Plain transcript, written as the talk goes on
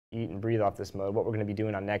eat and breathe off this mode, what we're going to be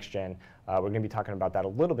doing on Next Gen. We're going to be talking about that a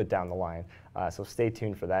little bit down the line, so stay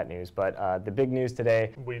tuned for that news. But the big news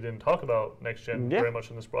today... We didn't talk about Next Gen very much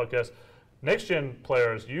in this broadcast. Next Gen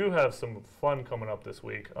players, you have some fun coming up this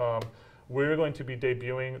week. We're going to be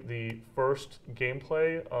debuting the first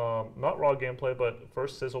gameplay, not raw gameplay, but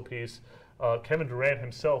first sizzle piece. Kevin Durant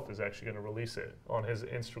himself is actually going to release it on his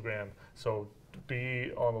Instagram, so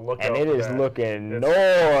be on the lookout. And it is looking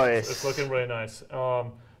nice. It's looking really nice.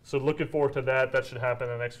 So looking forward to that. That should happen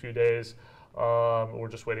in the next few days. We're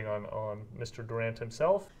just waiting on Mr. Durant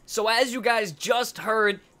himself. So as you guys just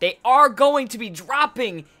heard, they are going to be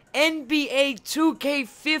dropping NBA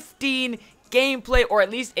 2K15 gameplay, or at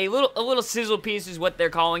least a little sizzle piece is what they're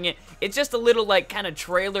calling it. It's just a little like kind of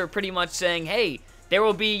trailer, pretty much saying, hey, there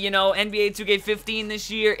will be, you know, NBA 2K15 this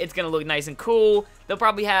year. It's going to look nice and cool. They'll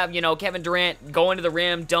probably have, you know, Kevin Durant going to the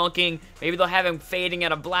rim, dunking. Maybe they'll have him fading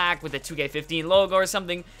out of black with the 2K15 logo or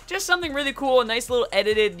something. Just something really cool. A nice little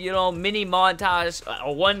edited, you know, mini montage. A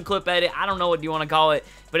one-clip edit. I don't know what you want to call it.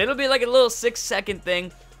 But it'll be like a little 6-second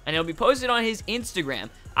thing. And it'll be posted on his Instagram.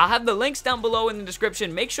 I'll have the links down below in the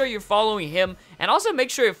description. Make sure you're following him. And also make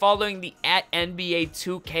sure you're following the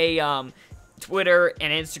 @NBA2K Twitter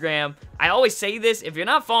and Instagram. I always say this, if you're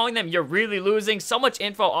not following them, you're really losing. So much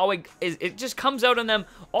info always it just comes out on them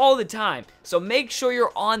all the time. So make sure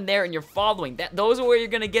you're on there and you're following. Those are where you're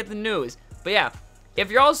going to get the news. But yeah,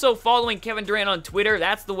 if you're also following Kevin Durant on Twitter,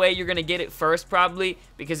 that's the way you're going to get it first probably,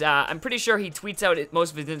 because I'm pretty sure he tweets out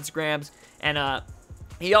most of his Instagrams, and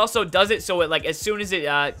he also does it so it, like, as soon as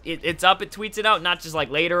it's up, it tweets it out, not just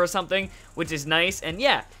like later or something, which is nice. And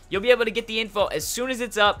yeah, you'll be able to get the info as soon as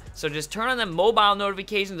it's up. So just turn on the mobile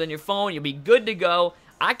notifications on your phone. You'll be good to go.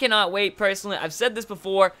 I cannot wait personally. I've said this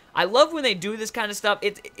before. I love when they do this kind of stuff.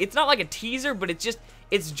 It's not like a teaser, but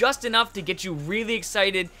it's just enough to get you really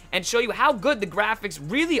excited and show you how good the graphics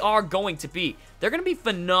really are going to be. They're going to be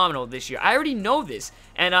phenomenal this year. I already know this,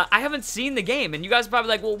 and I haven't seen the game, and you guys are probably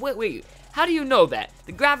like, well, wait. How do you know that?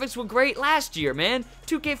 The graphics were great last year, man.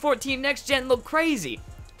 2K14 Next Gen looked crazy.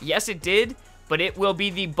 Yes, it did, but it will be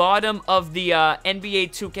the bottom of the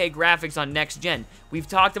NBA 2K graphics on Next Gen. We've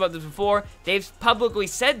talked about this before. They've publicly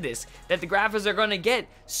said this, that the graphics are going to get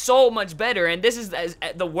so much better, and this is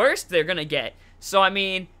the worst they're going to get. So, I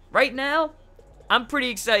mean, right now, I'm pretty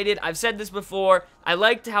excited. I've said this before. I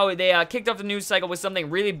liked how they kicked off the news cycle with something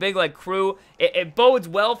really big like Crew. It bodes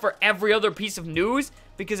well for every other piece of news,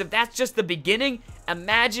 because if that's just the beginning,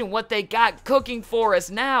 imagine what they got cooking for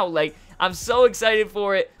us now. Like, I'm so excited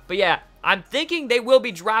for it. But yeah, I'm thinking they will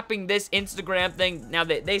be dropping this Instagram thing. Now,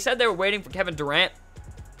 they said they were waiting for Kevin Durant,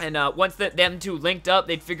 and once them two linked up,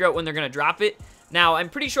 they'd figure out when they're going to drop it. Now, I'm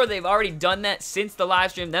pretty sure they've already done that since the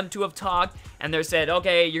live stream. Them two have talked, and they're said,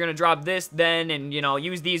 okay, you're going to drop this then, and, you know,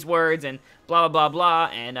 use these words, and blah, blah, blah,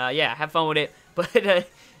 blah, and, yeah, have fun with it. But,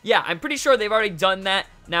 yeah, I'm pretty sure they've already done that.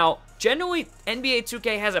 Now, generally, NBA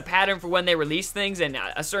 2K has a pattern for when they release things, and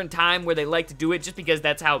a certain time where they like to do it, just because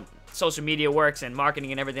that's how social media works, and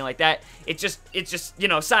marketing and everything like that. It's just, you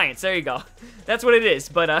know, science. There you go. That's what it is.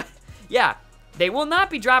 But, yeah, they will not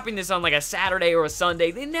be dropping this on, like, a Saturday or a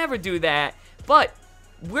Sunday. They never do that. But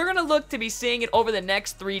we're going to look to be seeing it over the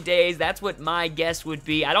next 3 days. That's what my guess would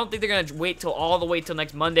be. I don't think they're going to wait all the way till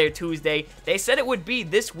next Monday or Tuesday. They said it would be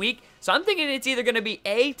this week. So I'm thinking it's either going to be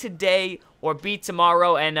A, today, or B,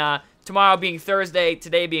 tomorrow. And tomorrow being Thursday,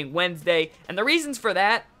 today being Wednesday. And the reasons for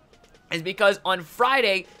that is because on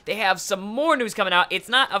Friday, they have some more news coming out. It's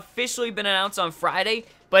not officially been announced on Friday,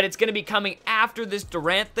 but it's going to be coming after this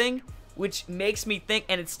Durant thing, which makes me think,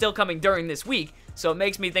 and it's still coming during this week, so it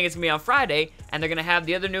makes me think it's going to be on Friday, and they're going to have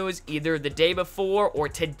the other news either the day before or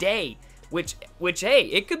today, which, hey,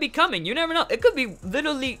 it could be coming. You never know. It could be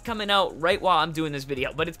literally coming out right while I'm doing this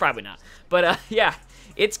video, but it's probably not. But, yeah,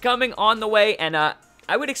 it's coming on the way, and,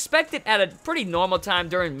 I would expect it at a pretty normal time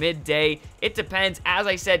during midday. It depends. As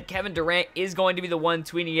I said, Kevin Durant is going to be the one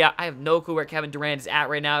tweeting it out. I have no clue where Kevin Durant is at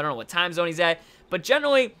right now. I don't know what time zone he's at, but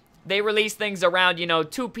generally, they release things around, you know,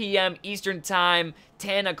 2 p.m. Eastern time,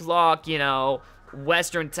 10 o'clock, you know,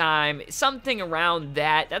 Western time, something around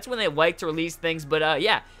that. That's when they like to release things, but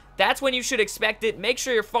yeah, that's when you should expect it. Make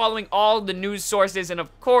sure you're following all the news sources, and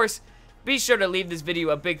of course, be sure to leave this video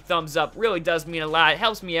a big thumbs up. Really does mean a lot. It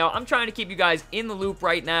helps me out. I'm trying to keep you guys in the loop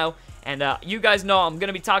right now, and you guys know I'm going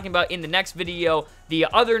to be talking about in the next video the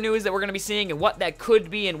other news that we're going to be seeing and what that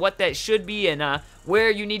could be and what that should be, and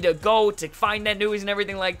where you need to go to find that news and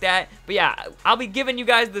everything like that. But yeah, I'll be giving you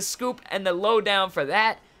guys the scoop and the lowdown for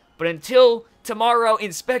that. But until tomorrow,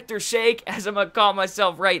 Inspector Shake, as I'm going to call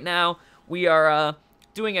myself right now, we are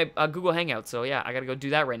doing a Google Hangout, so yeah, I gotta go do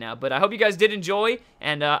that right now. But I hope you guys did enjoy,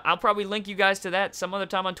 and I'll probably link you guys to that some other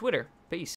time on Twitter. Peace.